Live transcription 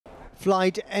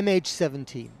Flight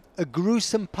MH17, a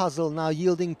gruesome puzzle now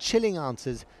yielding chilling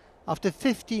answers after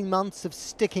 15 months of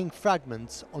sticking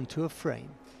fragments onto a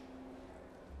frame.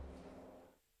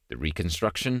 The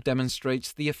reconstruction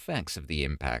demonstrates the effects of the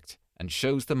impact and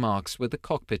shows the marks where the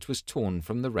cockpit was torn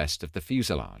from the rest of the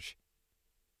fuselage.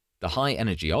 The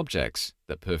high-energy objects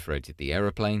that perforated the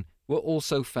aeroplane were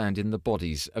also found in the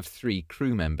bodies of 3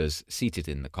 crew members seated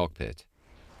in the cockpit.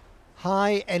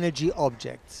 High-energy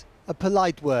objects, a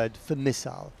polite word for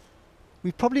missile.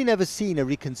 We've probably never seen a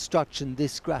reconstruction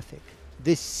this graphic,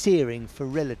 this searing for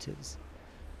relatives.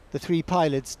 The 3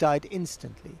 pilots died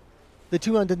instantly. The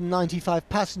 295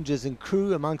 passengers and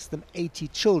crew, amongst them 80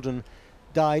 children,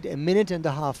 died a minute and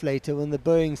a half later when the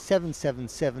Boeing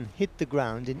 777 hit the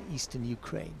ground in eastern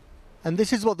Ukraine. And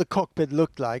this is what the cockpit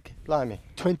looked like, blimey,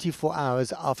 24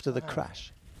 hours after the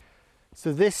crash.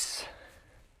 So this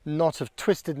knot of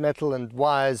twisted metal and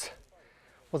wires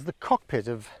was the cockpit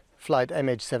of flight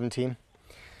MH17.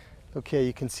 Look here,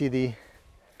 you can see the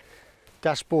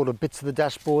dashboard or bits of the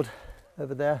dashboard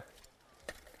over there.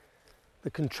 The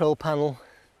control panel.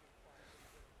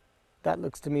 That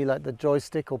looks to me like the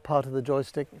joystick or part of the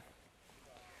joystick.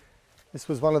 This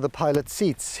was one of the pilot's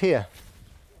seats here.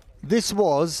 This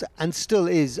was and still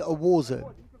is a war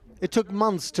zone. It took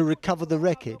months to recover the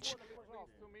wreckage.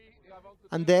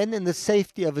 And then, in the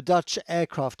safety of a Dutch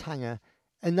aircraft hangar,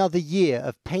 another year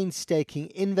of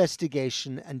painstaking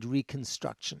investigation and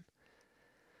reconstruction.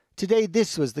 Today,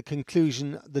 this was the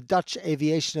conclusion the Dutch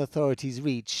aviation authorities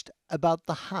reached about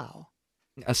the how.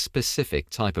 A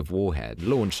specific type of warhead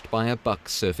launched by a BUK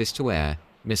surface-to-air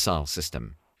missile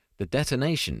system. The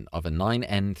detonation of a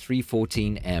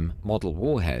 9N314M model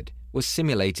warhead was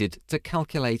simulated to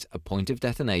calculate a point of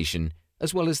detonation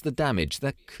as well as the damage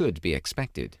that could be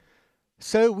expected.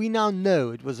 So we now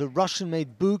know it was a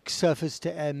Russian-made BUK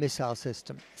surface-to-air missile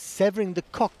system, severing the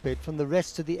cockpit from the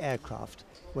rest of the aircraft,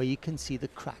 where you can see the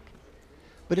crack.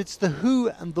 But it's the who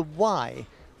and the why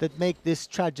that make this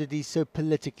tragedy so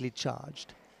politically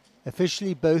charged.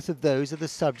 Officially, both of those are the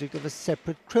subject of a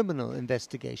separate criminal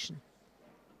investigation.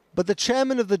 But the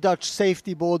chairman of the Dutch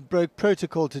Safety Board broke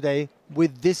protocol today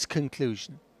with this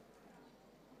conclusion.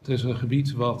 Het is een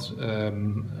gebied wat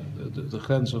de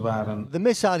grenzen waren. The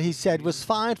missile, he said, was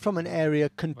fired from an area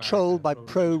controlled by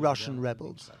pro-Russian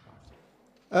rebels.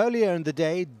 Earlier in the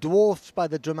day, dwarfed by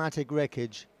the dramatic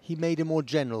wreckage, he made a more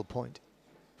general point.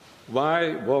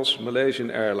 Why was Malaysian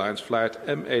Airlines flight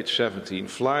MH17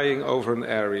 flying over an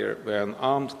area where an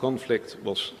armed conflict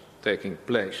was taking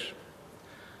place?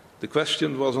 The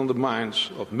question was on the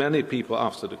minds of many people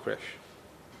after the crash.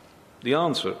 The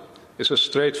answer is as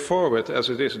straightforward as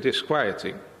it is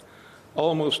disquieting.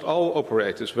 Almost all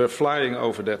operators were flying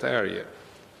over that area.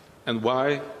 And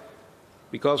why?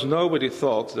 Because nobody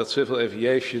thought that civil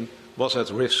aviation was at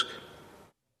risk.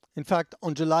 In fact,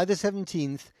 on July the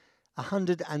 17th,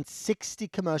 160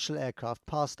 commercial aircraft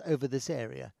passed over this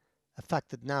area, a fact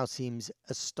that now seems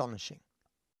astonishing.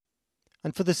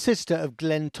 And for the sister of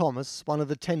Glenn Thomas, one of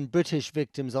the 10 British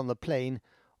victims on the plane,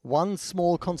 one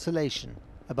small consolation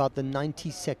about the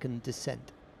 90-second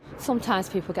descent. Sometimes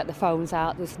people get their phones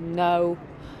out, there's no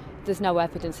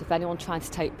evidence of anyone trying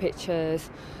to take pictures,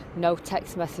 no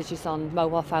text messages on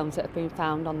mobile phones that have been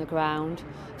found on the ground.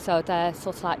 So they're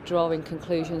sort of like drawing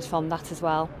conclusions from that as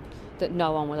well, that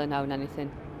no one will have known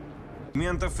anything.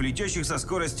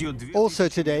 Also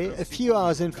today, a few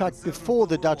hours in fact before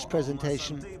the Dutch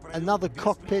presentation, another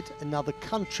cockpit, another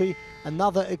country,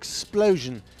 another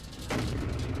explosion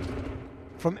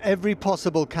from every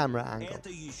possible camera angle.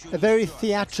 A very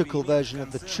theatrical version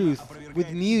of the truth with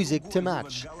music to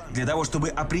match.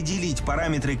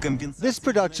 This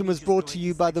production was brought to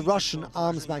you by the Russian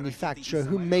arms manufacturer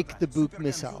who make the BUK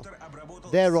missile.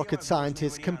 Their rocket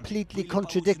scientists completely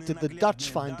contradicted the Dutch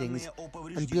findings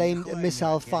and blamed a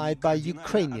missile fired by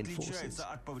Ukrainian forces.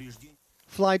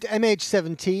 Flight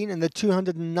MH17 and the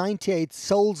 298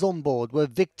 souls on board were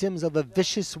victims of a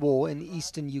vicious war in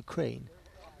eastern Ukraine.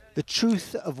 The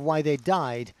truth of why they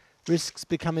died risks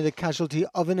becoming the casualty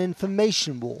of an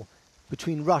information war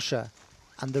between Russia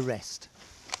and the rest.